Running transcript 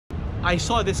I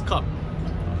saw this cup,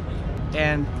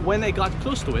 and when I got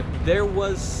close to it, there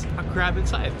was a crab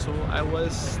inside, so I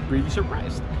was really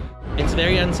surprised. It's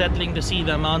very unsettling to see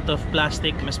the amount of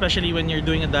plastic, especially when you're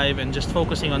doing a dive and just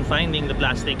focusing on finding the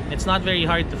plastic. It's not very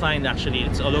hard to find actually,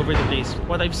 it's all over the place.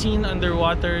 What I've seen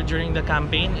underwater during the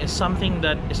campaign is something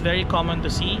that is very common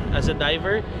to see as a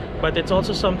diver, but it's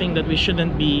also something that we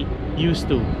shouldn't be used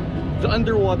to. The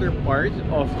underwater part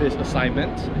of this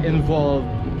assignment involved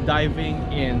diving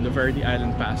in the Verde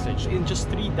Island Passage. In just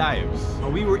 3 dives,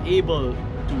 we were able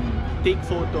to take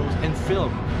photos and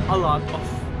film a lot of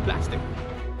plastic.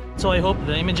 So I hope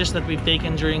the images that we've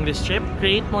taken during this trip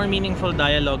create more meaningful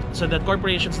dialogue so that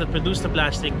corporations that produce the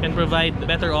plastic can provide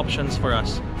better options for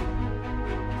us.